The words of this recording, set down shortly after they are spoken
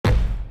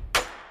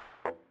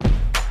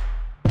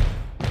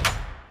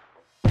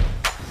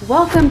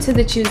Welcome to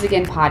the Choose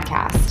Again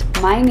podcast.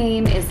 My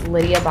name is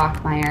Lydia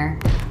Bachmeyer.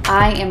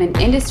 I am an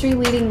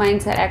industry-leading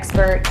mindset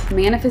expert,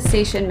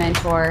 manifestation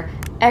mentor,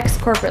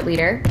 ex-corporate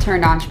leader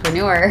turned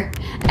entrepreneur,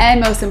 and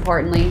most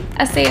importantly,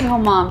 a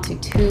stay-at-home mom to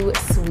two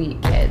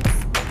sweet kids.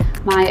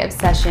 My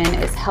obsession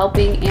is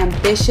helping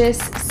ambitious,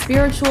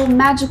 spiritual,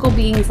 magical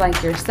beings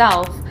like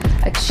yourself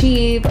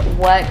achieve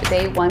what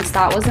they once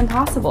thought was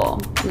impossible.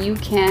 You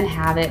can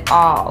have it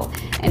all.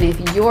 And if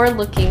you're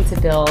looking to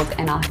build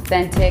an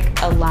authentic,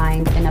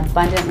 aligned, and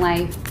abundant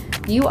life,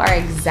 you are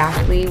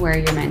exactly where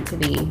you're meant to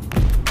be.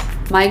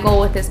 My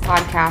goal with this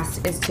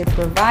podcast is to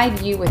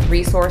provide you with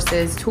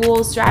resources,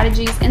 tools,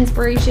 strategies,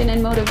 inspiration,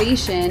 and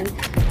motivation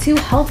to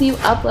help you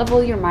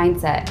up-level your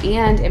mindset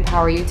and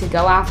empower you to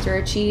go after,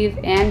 achieve,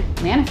 and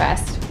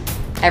manifest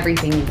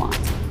everything you want.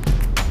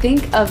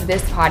 Think of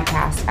this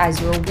podcast as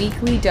your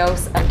weekly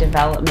dose of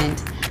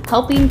development,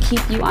 helping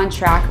keep you on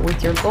track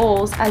with your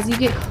goals as you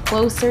get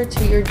closer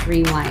to your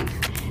dream life,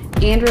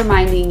 and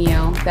reminding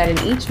you that in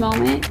each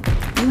moment,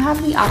 you have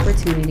the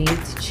opportunity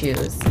to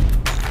choose.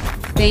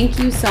 Thank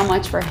you so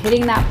much for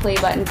hitting that play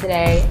button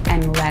today,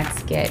 and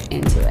let's get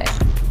into it.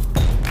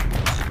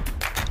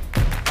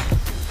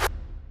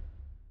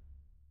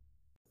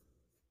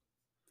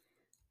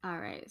 All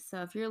right,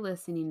 so if you're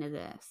listening to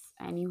this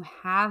and you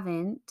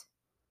haven't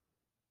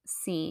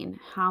seen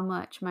how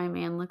much my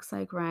man looks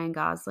like Ryan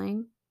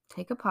Gosling,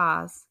 take a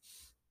pause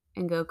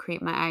and go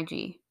create my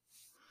IG.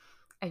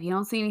 If you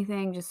don't see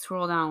anything, just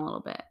scroll down a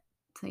little bit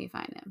till you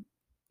find him.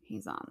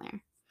 He's on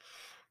there.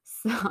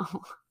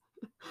 So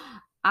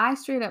I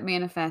straight up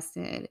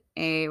manifested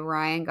a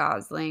Ryan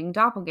Gosling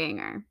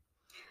doppelganger.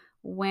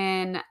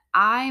 When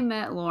I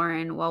met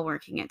Lauren while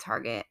working at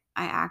Target,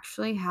 I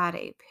actually had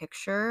a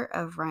picture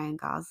of Ryan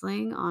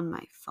Gosling on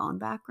my phone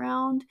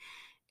background.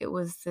 It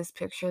was this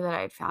picture that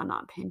I'd found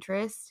on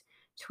Pinterest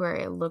to where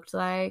it looked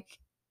like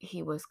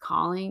he was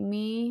calling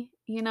me.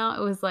 You know,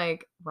 it was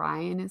like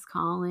Ryan is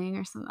calling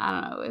or something. I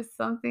don't know. It was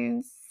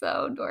something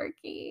so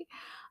dorky.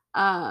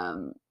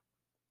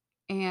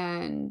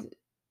 And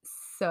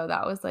so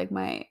that was like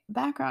my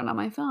background on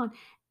my phone.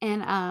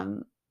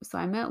 And so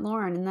I met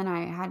Lauren, and then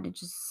I had to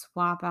just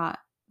swap out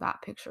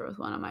that picture with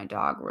one of my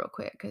dog real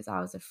quick because I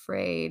was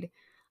afraid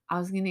I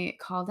was going to get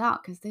called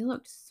out because they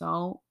looked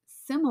so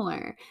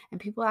similar, and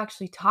people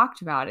actually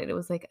talked about it. It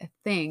was like a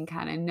thing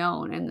kind of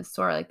known in the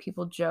store. Like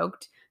people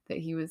joked that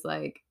he was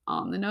like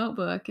on the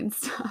Notebook and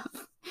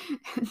stuff.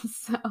 And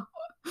so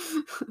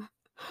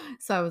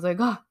I was like,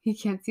 oh, he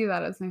can't see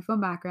that as my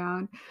phone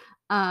background.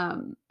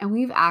 And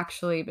we've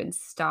actually been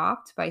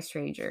stopped by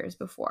strangers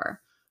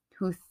before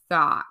who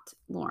thought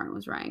Lauren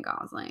was Ryan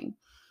Gosling,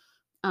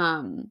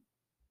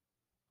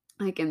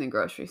 like in the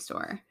grocery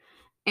store.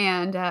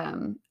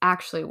 And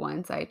actually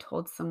once I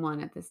told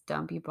someone at this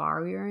dumpy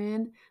bar we were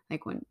in,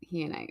 like when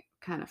he and I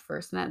kind of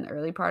first met in the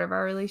early part of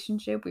our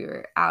relationship, we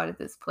were out at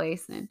this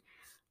place, and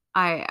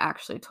I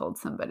actually told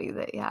somebody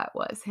that, yeah, it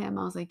was him.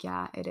 I was like,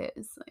 yeah, it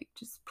is. Like,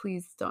 just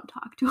please don't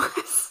talk to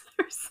us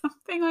or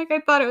something. Like,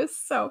 I thought it was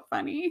so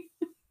funny.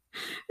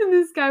 And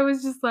this guy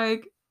was just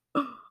like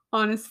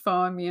on his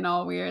phone being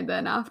all weird.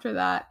 Then after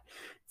that,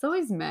 it's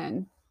always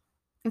men.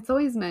 It's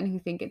always men who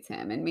think it's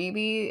him. And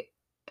maybe,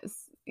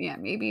 yeah,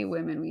 maybe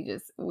women,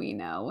 we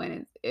know when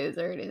it is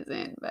or it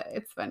isn't. But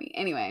it's funny.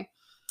 Anyway,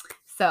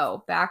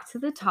 so back to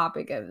the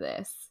topic of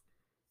this.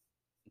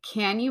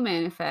 Can you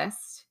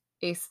manifest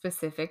a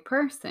specific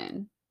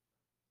person?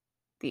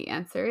 The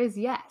answer is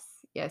yes.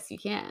 Yes, you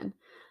can.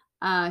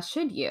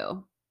 Should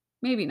you?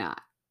 Maybe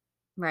not,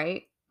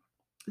 right?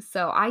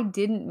 So I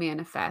didn't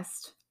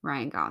manifest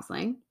Ryan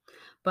Gosling,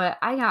 but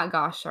I got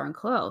gosh darn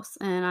close.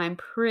 And I'm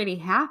pretty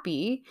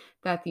happy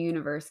that the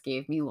universe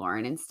gave me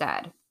Lauren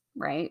instead,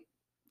 right?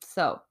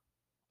 So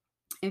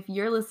if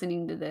you're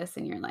listening to this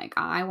and you're like,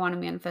 I want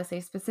to manifest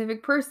a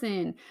specific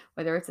person,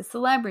 whether it's a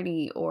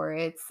celebrity or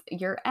it's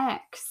your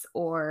ex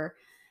or,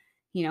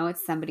 you know,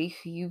 it's somebody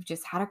who you've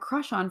just had a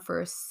crush on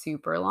for a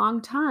super long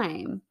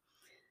time,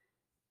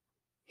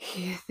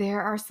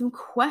 there are some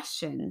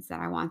questions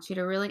that I want you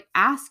to really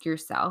ask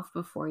yourself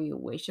before you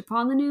wish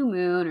upon the new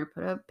moon or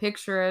put a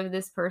picture of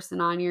this person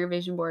on your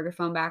vision board or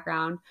phone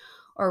background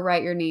or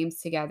write your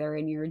names together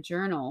in your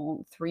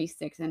journal 3,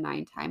 6, and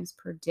 9 times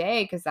per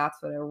day, because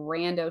that's what a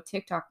rando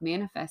TikTok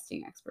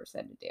manifesting expert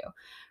said to do,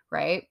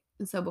 right?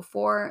 And so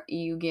before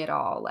you get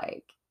all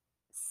like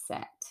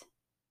set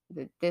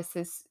that this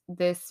is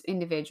this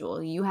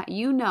individual,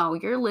 you know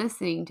you're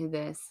listening to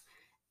this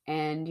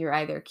and you're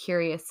either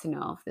curious to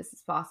know if this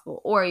is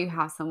possible or you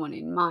have someone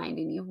in mind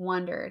and you've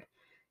wondered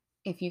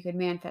if you could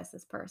manifest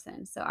this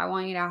person. So I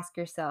want you to ask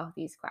yourself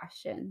these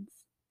questions.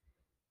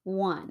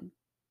 1,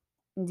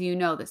 do you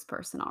know this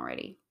person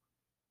already?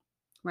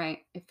 Right?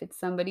 If it's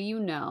somebody you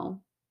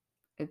know,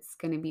 it's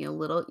going to be a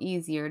little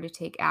easier to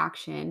take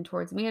action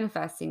towards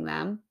manifesting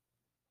them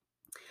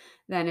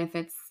than if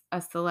it's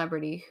a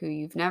celebrity who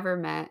you've never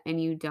met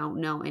and you don't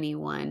know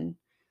anyone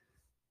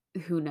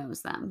who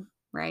knows them,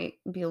 right?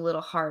 It'd be a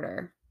little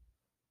harder.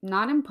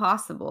 Not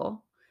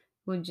impossible,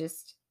 would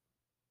just,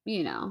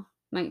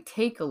 might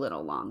take a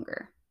little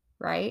longer,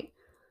 right?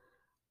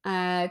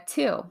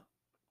 Two,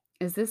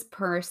 is this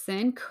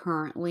person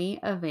currently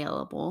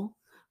available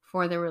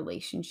for the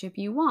relationship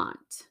you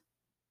want?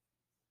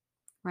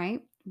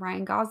 Right?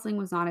 Ryan Gosling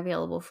was not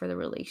available for the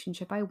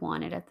relationship I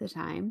wanted at the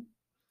time.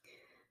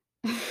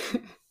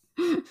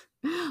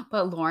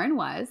 But Lauren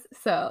was,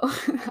 so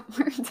that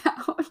worked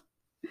out.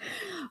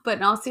 But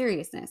in all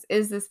seriousness,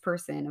 is this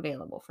person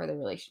available for the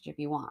relationship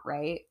you want,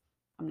 right?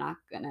 I'm not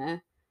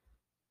gonna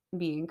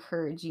be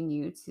encouraging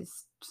you to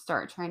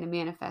start trying to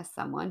manifest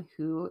someone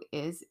who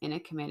is in a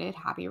committed,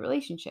 happy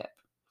relationship.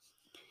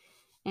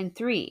 And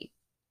three,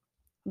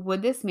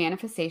 would this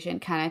manifestation,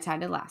 kind of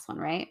tied to the last one,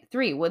 right?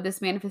 Three, would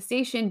this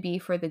manifestation be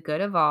for the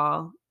good of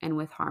all and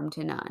with harm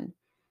to none?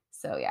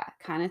 So, yeah,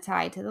 kind of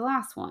tied to the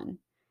last one.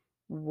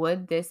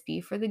 Would this be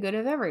for the good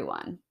of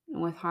everyone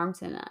and with harm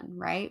to none,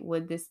 right?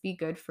 Would this be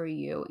good for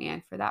you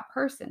and for that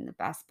person? The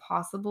best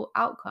possible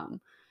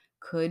outcome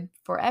could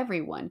for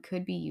everyone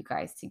could be you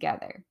guys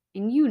together.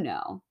 And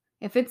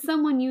if it's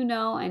someone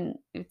and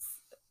it's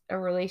a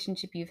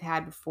relationship you've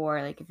had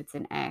before, like if it's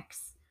an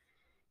ex,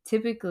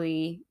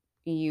 typically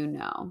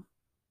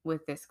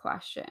with this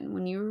question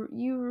when you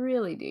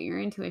really do, your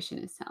intuition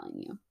is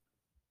telling you.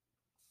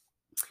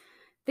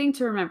 Thing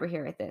to remember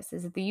here with this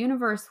is that the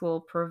universe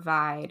will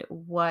provide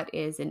what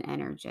is an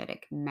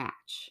energetic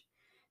match.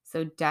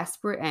 So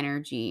desperate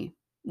energy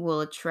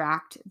will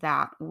attract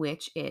that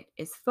which it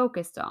is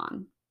focused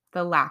on,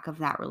 the lack of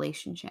that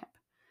relationship,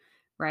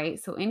 right?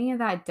 So any of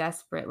that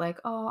desperate, like,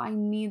 oh, I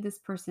need this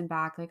person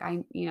back, like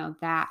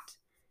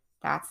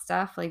that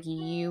stuff, like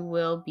you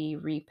will be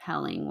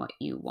repelling what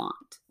you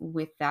want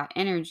with that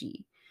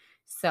energy.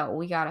 So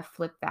we got to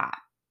flip that.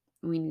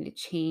 We need to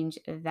change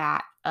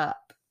that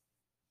up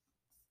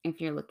if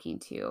you're looking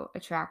to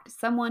attract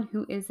someone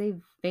who is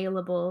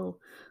available,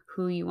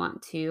 who you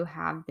want to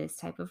have this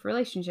type of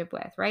relationship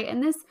with, right?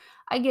 And this,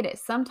 I get it.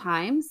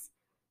 Sometimes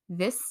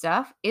this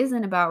stuff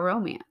isn't about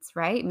romance,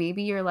 right?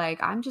 Maybe you're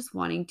like, I'm just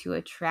wanting to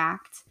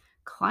attract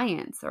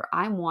clients, or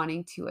I'm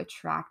wanting to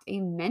attract a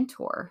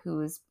mentor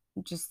who's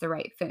just the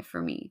right fit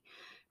for me,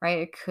 right?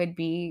 It could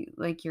be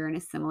like you're in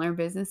a similar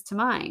business to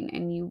mine,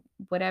 and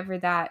whatever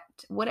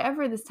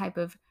this type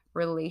of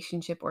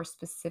relationship or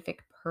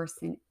specific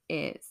person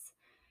is,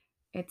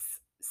 it's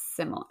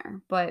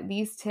similar. But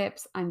these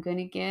tips I'm going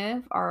to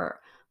give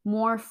are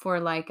more for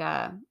like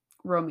a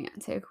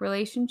romantic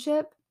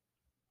relationship,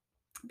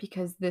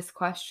 because this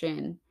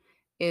question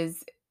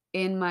is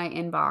in my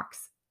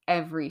inbox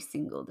every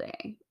single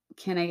day.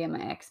 Can I get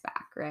my ex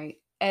back, right?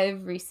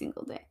 Every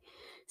single day.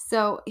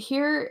 So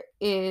here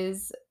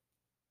is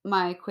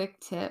my quick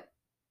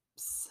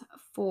tips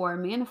for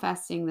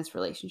manifesting this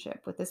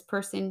relationship with this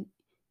person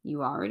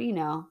you already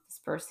know, this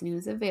person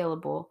who's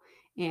available,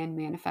 and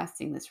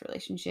manifesting this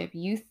relationship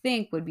you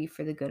think would be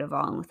for the good of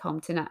all and with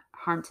harm to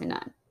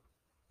none.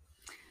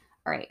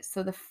 All right,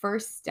 so the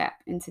first step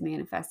into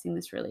manifesting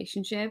this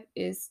relationship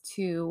is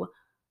to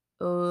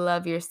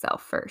love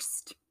yourself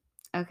first.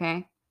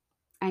 Okay.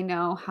 I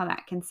know how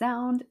that can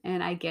sound,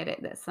 and I get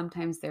it that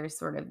sometimes there's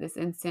sort of this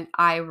instant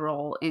eye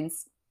roll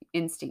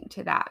instinct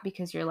to that,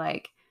 because you're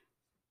like,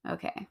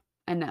 okay,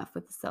 enough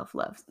with the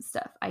self-love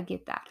stuff. I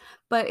get that.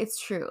 But it's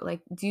true.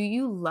 Like, do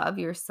you love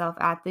yourself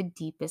at the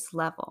deepest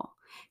level?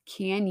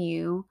 Can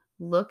you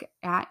look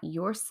at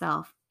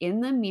yourself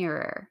in the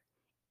mirror,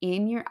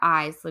 in your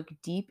eyes, look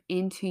deep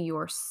into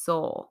your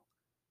soul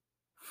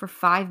for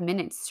 5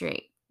 minutes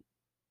straight?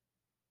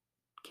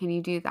 Can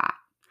you do that?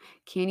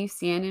 Can you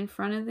stand in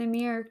front of the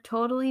mirror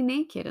totally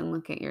naked and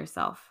look at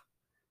yourself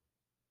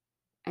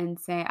and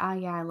say, oh,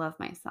 yeah, I love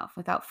myself,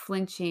 without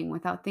flinching,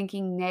 without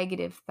thinking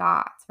negative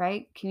thoughts,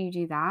 right? Can you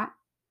do that?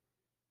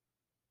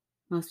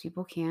 Most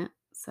people can't.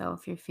 So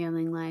if you're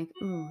feeling like,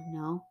 ooh,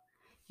 no,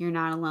 you're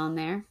not alone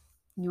there.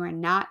 You are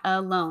not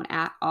alone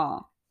at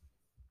all.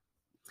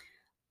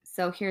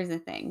 So here's the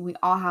thing. We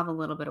all have a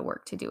little bit of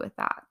work to do with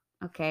that.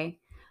 Okay.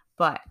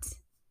 But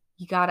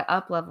you got to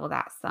up level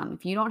that some.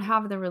 If you don't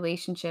have the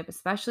relationship,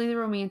 especially the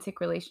romantic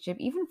relationship,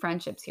 even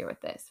friendships here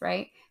with this,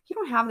 right? If you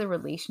don't have the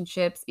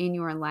relationships in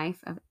your life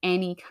of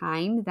any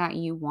kind that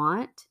you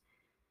want,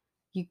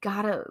 you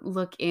got to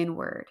look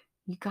inward.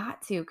 You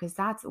got to, because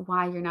that's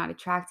why you're not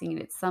attracting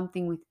it. It's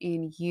something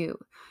within you.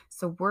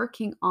 So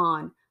working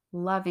on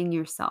loving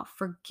yourself,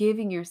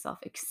 forgiving yourself,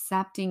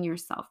 accepting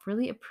yourself,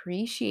 really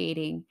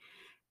appreciating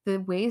the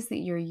ways that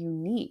you're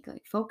unique,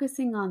 like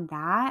focusing on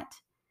that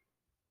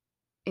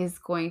is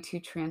going to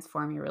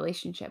transform your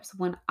relationships.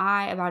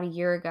 About a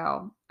year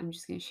ago, I'm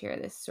just going to share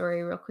this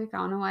story real quick. I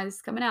don't know why this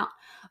is coming out,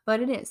 but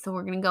it is. So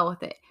we're going to go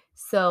with it.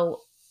 So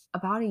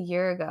about a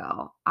year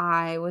ago,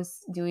 I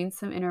was doing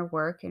some inner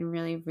work and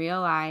really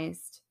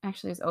realized,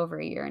 actually, it's over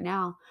a year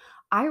now.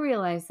 I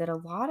realized that a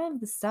lot of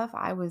the stuff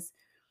I was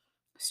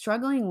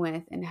struggling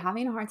with and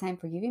having a hard time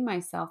forgiving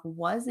myself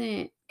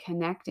wasn't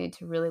connected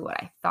to really what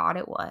I thought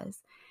it was.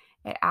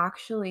 It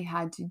actually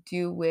had to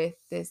do with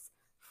this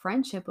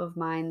friendship of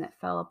mine that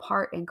fell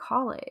apart in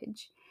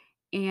college.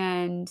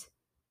 And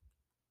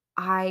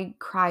I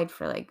cried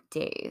for like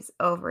days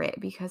over it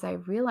because I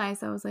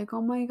realized I was like,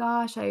 oh my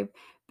gosh, I've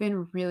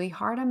been really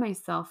hard on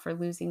myself for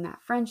losing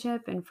that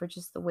friendship and for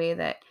just the way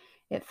that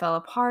it fell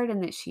apart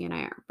and that she and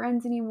I aren't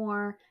friends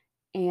anymore.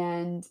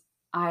 And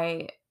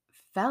I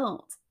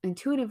felt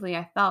intuitively,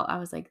 I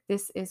was like,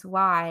 this is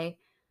why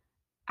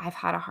I've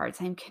had a hard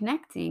time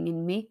connecting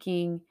and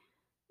making,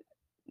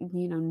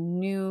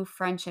 new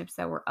friendships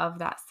that were of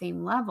that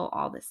same level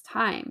all this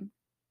time.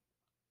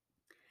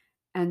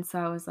 And so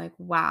I was like,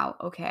 wow,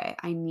 okay,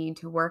 I need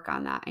to work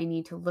on that. I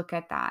need to look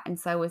at that. And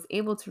so I was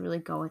able to really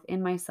go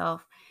within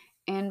myself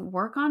and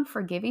work on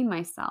forgiving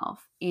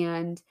myself.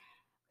 And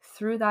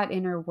through that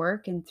inner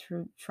work and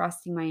through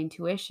trusting my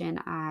intuition,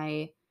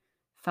 I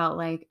felt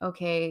like,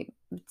 okay,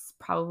 it's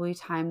probably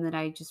time that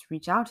I just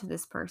reach out to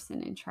this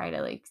person and try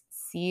to like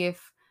see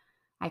if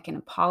I can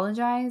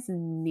apologize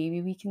and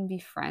maybe we can be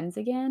friends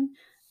again.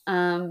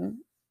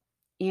 Um,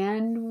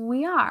 and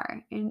we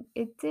are, and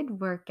it did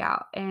work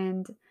out.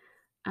 And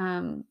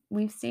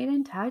we've stayed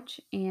in touch,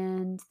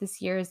 and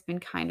this year has been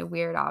kind of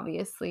weird,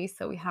 obviously,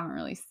 so we haven't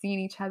really seen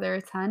each other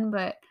a ton,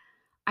 but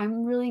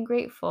I'm really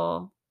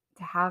grateful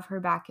to have her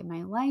back in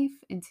my life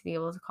and to be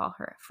able to call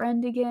her a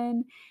friend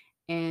again.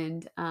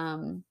 And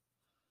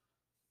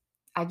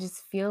I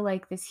just feel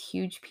like this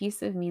huge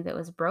piece of me that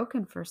was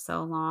broken for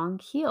so long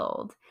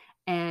healed.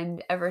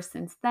 And ever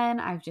since then,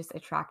 I've just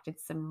attracted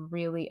some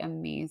really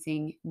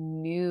amazing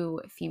new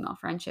female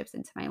friendships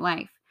into my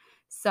life.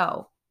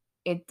 So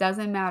it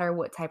doesn't matter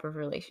what type of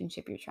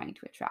relationship you're trying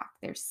to attract,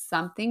 there's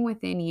something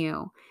within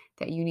you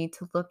that you need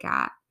to look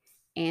at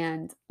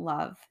and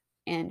love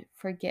and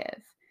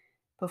forgive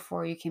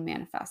before you can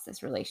manifest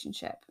this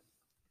relationship.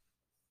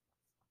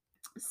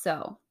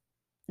 So,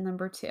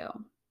 number two,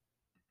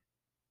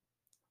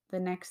 the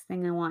next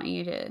thing I want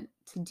you to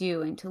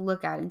do and to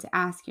look at and to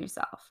ask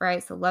yourself,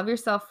 right? So love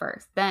yourself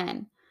first.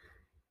 Then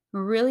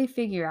really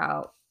figure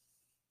out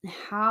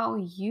how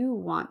you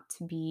want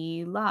to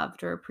be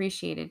loved or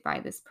appreciated by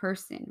this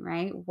person,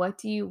 right? What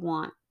do you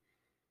want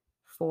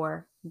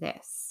for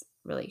this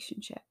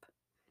relationship?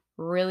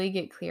 Really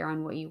get clear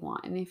on what you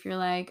want. And if you're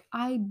like,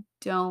 I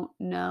don't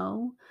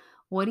know,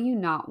 what do you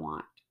not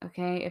want?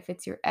 Okay. If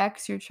it's your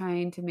ex you're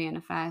trying to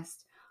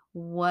manifest,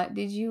 what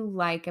did you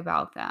like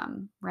about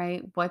them?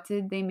 Right? How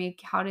did they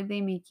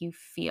make you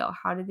feel?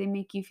 How did they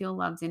make you feel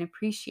loved and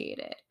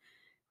appreciated?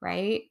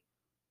 Right?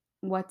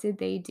 What did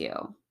they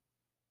do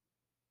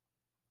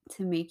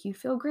to make you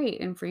feel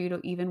great and for you to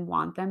even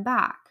want them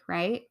back?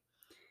 Right?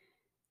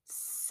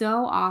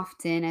 So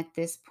often at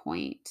this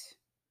point,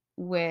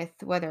 with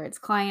whether it's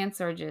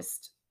clients or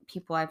just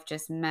people I've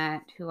just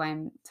met who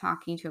I'm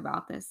talking to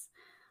about this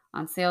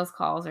on sales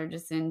calls or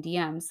just in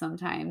DMs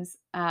sometimes,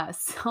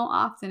 so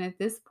often at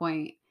this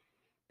point,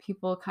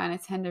 people kind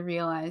of tend to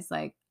realize,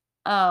 like,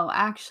 oh,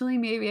 actually,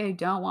 maybe I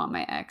don't want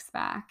my ex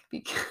back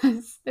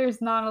because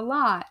there's not a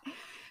lot.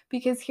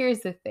 Because here's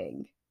the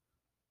thing,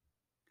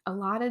 a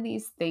lot of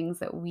these things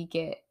that we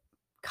get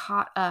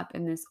caught up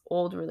in this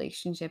old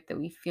relationship that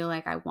we feel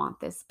like I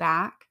want this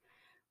back.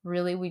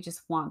 Really, we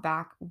just want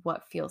back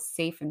what feels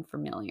safe and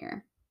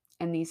familiar.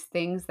 And these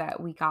things that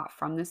we got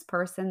from this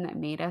person that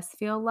made us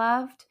feel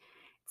loved,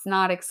 it's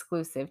not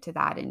exclusive to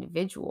that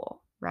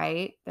individual,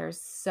 right?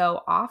 There's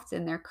so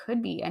often there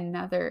could be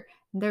another,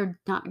 there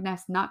not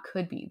not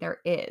could be, there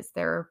is.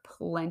 There are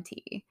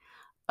plenty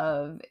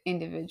of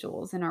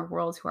individuals in our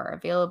world who are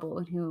available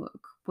and who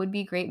would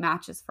be great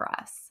matches for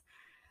us.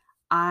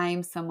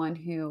 I'm someone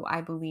who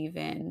I believe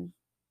in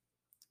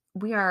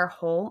we are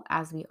whole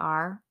as we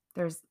are.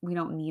 We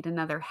don't need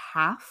another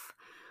half.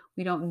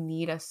 We don't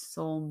need a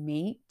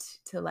soulmate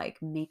to like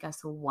make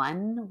us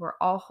one. We're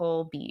all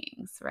whole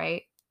beings,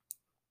 right?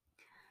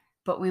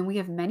 But when we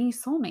have many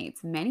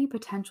soulmates, many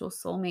potential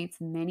soulmates,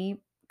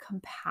 many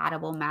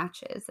compatible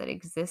matches that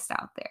exist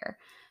out there.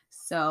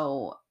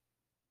 So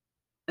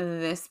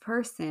this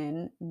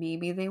person,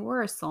 maybe they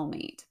were a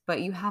soulmate,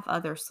 but you have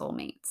other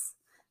soulmates.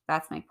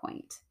 That's my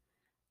point.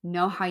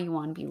 Know how you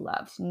want to be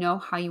loved, know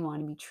how you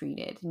want to be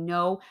treated,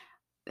 know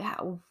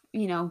how,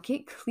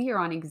 get clear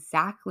on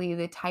exactly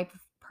the type of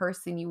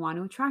person you want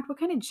to attract. What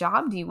kind of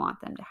job do you want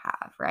them to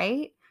have,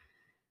 right?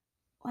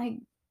 Like,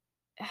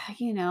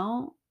 you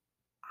know,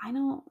 I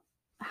don't,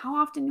 how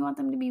often do you want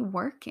them to be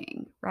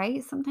working,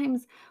 right?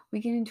 Sometimes we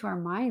get into our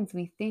minds,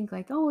 we think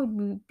like, oh, it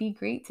would be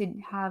great to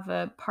have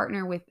a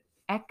partner with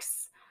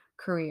X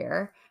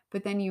career.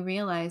 But then you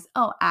realize,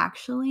 oh,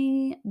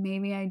 actually,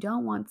 maybe I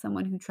don't want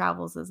someone who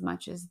travels as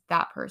much as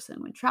that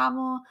person would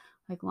travel,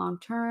 like long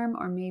term.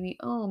 Or maybe,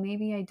 oh,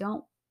 maybe I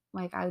don't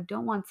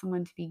want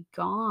someone to be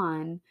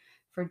gone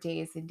for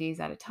days and days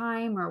at a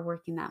time or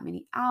working that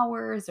many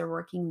hours or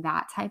working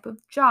that type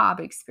of job,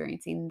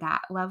 experiencing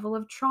that level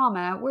of trauma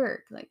at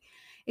work. Like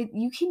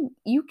you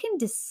can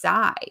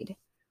decide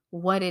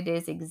what it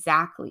is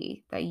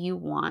exactly that you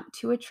want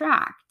to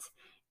attract.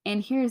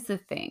 And here's the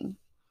thing,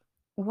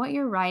 what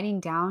you're writing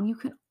down, you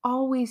can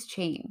always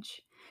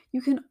change.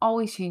 You can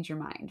always change your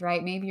mind,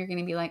 right? Maybe you're going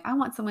to be like, I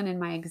want someone in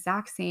my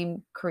exact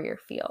same career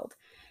field.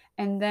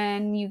 And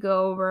then you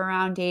go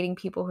around dating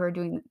people who are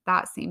doing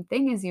that same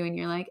thing as you, and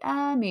you're like,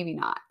 maybe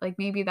not. Like,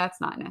 maybe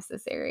that's not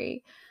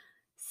necessary.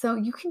 So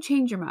you can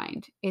change your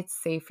mind.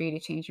 It's safe for you to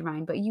change your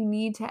mind, but you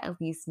need to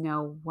at least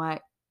know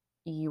what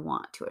you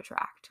want to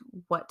attract,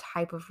 what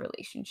type of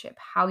relationship,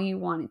 how you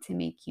want it to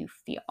make you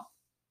feel.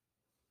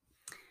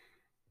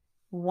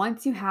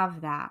 Once you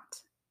have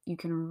that, you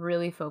can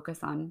really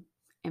focus on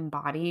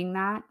embodying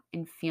that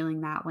and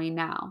feeling that way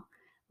now.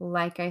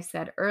 Like I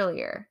said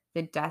earlier,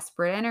 the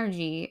desperate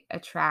energy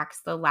attracts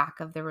the lack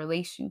of the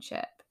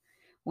relationship.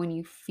 When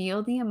you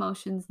feel the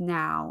emotions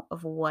now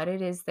of what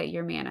it is that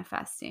you're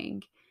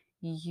manifesting,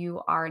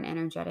 you are an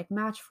energetic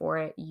match for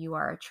it. You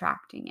are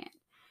attracting it.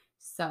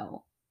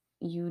 So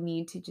you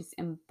need to just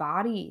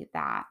embody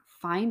that,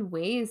 find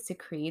ways to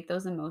create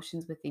those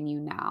emotions within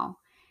you now.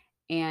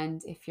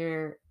 And if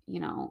you're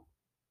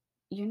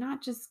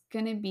not just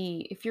going to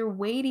be, if you're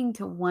waiting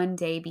to one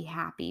day be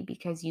happy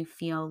because you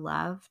feel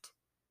loved,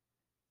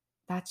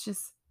 that's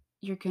just,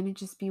 you're going to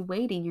just be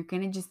waiting. You're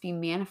going to just be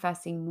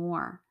manifesting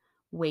more,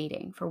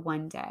 waiting for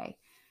one day.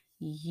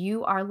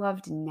 You are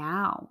loved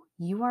now.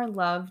 You are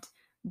loved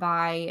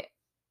by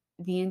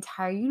the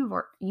entire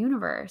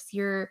universe,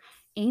 your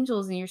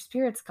angels and your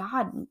spirits,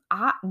 God,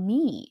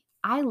 me.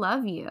 I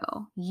love you.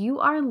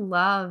 You are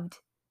loved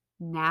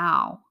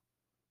now.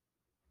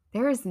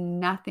 There is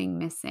nothing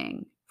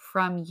missing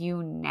from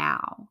you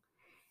now.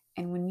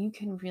 And when you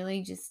can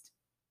really just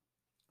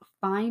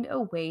find a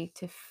way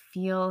to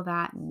feel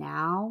that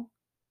now,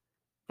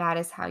 that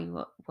is how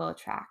you will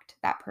attract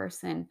that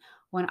person.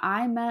 When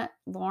I met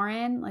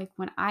Lauren, like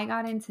when I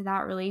got into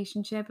that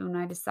relationship and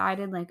when I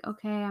decided, like,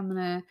 okay, I'm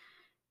going to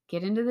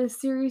get into this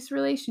serious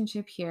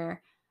relationship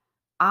here,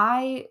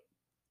 I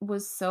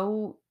was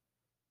so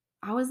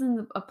I was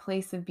in a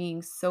place of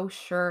being so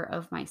sure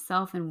of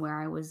myself and where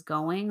I was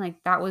going.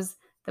 Like that was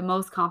the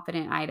most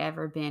confident I'd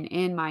ever been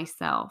in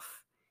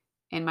myself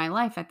in my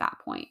life at that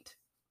point.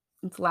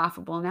 It's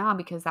laughable now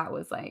because that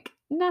was like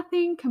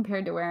nothing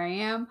compared to where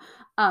I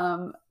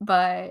am.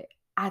 But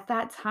at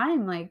that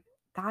time, like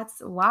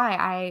that's why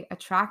I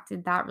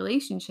attracted that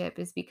relationship,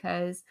 is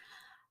because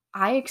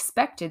I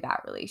expected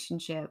that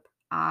relationship.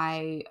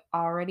 I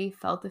already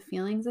felt the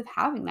feelings of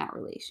having that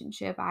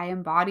relationship. I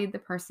embodied the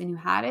person who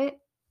had it,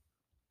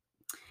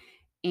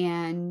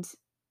 and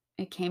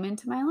it came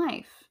into my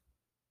life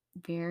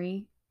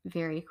very,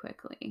 very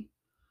quickly.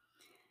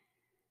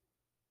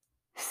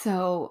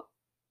 So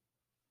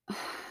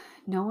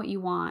know what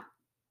you want,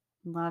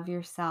 love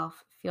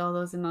yourself, feel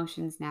those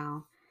emotions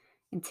now,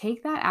 and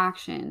take that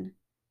action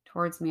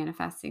towards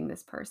manifesting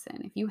this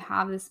person. If you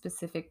have this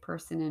specific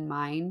person in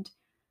mind,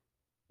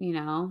 you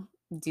know,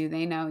 do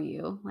they know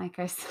you? Like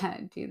I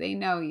said, do they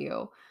know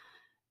you?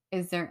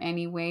 Is there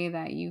any way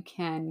that you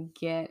can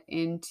get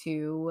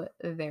into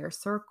their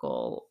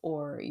circle,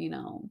 or,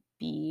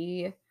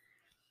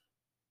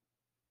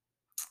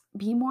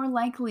 be more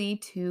likely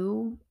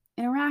to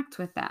interact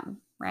with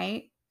them,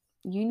 right?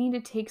 You need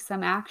to take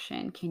some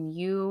action. Can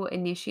you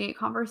initiate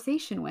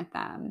conversation with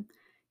them?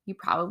 You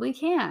probably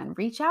can.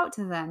 Reach out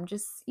to them.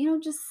 Just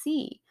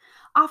see.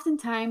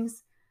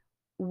 Oftentimes,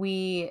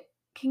 we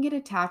can get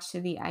attached to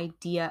the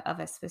idea of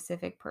a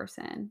specific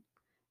person.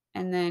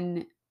 And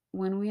then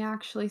when we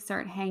actually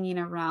start hanging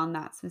around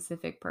that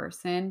specific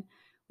person,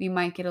 we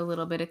might get a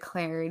little bit of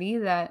clarity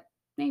that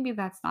maybe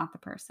that's not the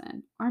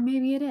person, or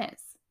maybe it is,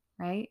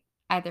 right?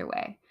 Either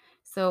way.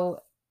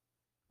 So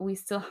we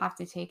still have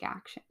to take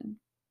action.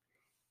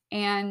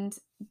 And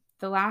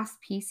the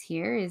last piece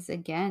here is,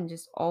 again,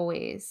 just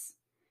always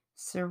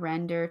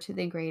surrender to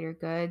the greater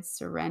good,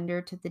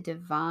 surrender to the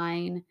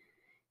divine,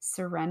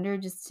 surrender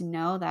just to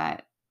know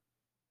that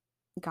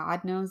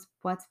God knows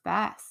what's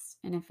best.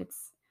 And if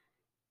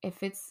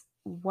it's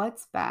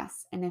what's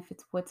best and if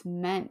it's what's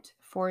meant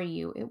for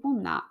you, it will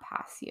not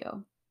pass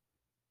you.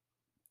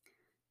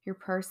 Your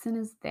person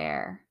is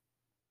there.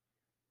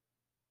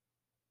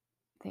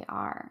 They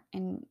are.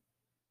 And,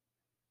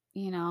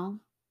 you know,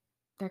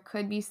 there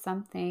could be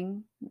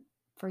something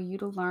for you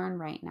to learn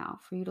right now,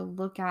 for you to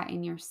look at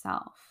in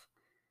yourself.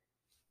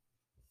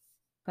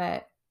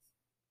 But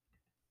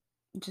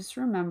just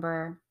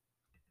remember,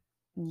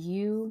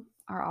 you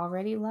are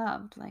already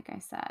loved, like I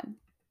said.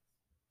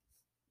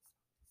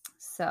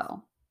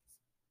 So,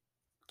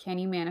 can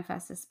you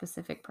manifest a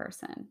specific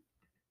person?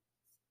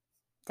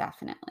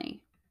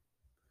 Definitely.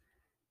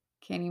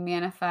 Can you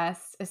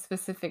manifest a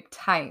specific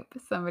type?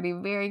 Somebody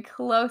very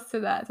close to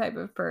that type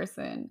of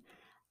person?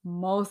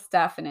 Most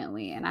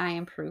definitely. And I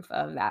am proof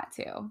of that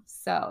too.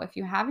 So if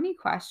you have any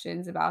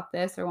questions about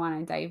this or want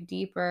to dive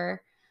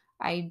deeper,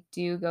 I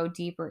do go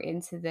deeper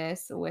into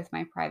this with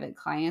my private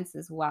clients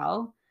as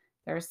well.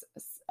 There's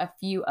a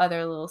few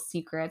other little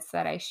secrets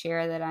that I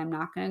share that I'm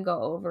not going to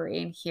go over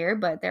in here,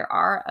 but there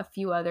are a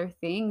few other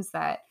things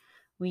that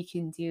we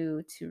can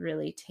do to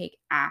really take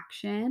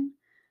action.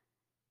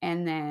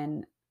 And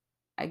then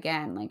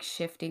again, like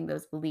shifting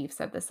those beliefs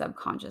at the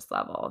subconscious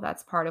level.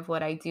 That's part of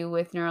what I do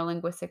with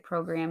neurolinguistic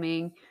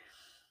programming,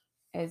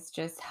 is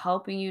just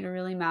helping you to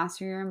really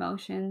master your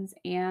emotions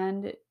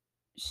and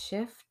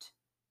shift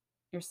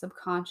your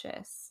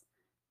subconscious,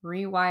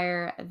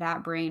 rewire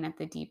that brain at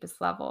the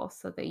deepest level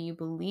so that you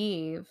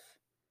believe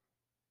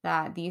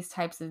that these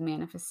types of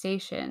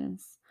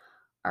manifestations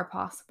are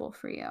possible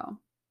for you.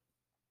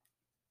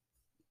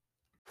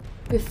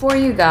 Before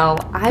you go,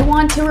 I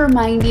want to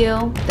remind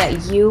you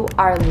that you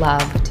are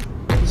loved.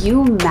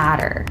 You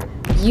matter.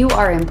 You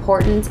are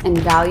important and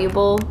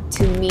valuable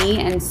to me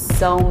and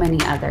so many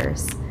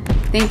others.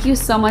 Thank you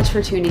so much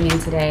for tuning in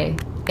today.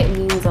 It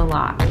means a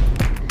lot.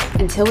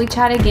 Until we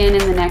chat again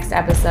in the next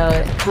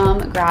episode,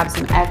 come grab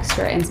some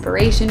extra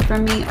inspiration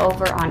from me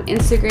over on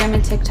Instagram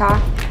and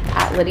TikTok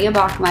at Lydia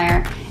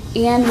Bachmeyer.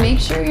 And make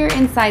sure you're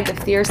inside the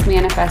Fierce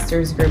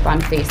Manifestors group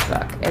on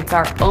Facebook. It's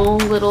our own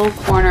little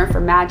corner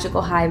for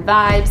magical high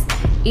vibes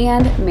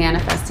and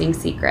manifesting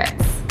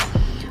secrets.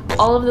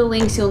 All of the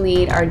links you'll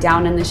need are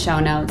down in the show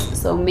notes,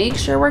 so make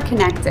sure we're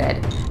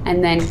connected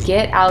and then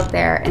get out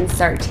there and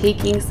start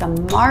taking some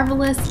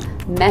marvelous,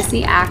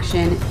 messy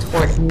action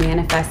toward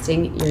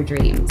manifesting your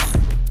dreams.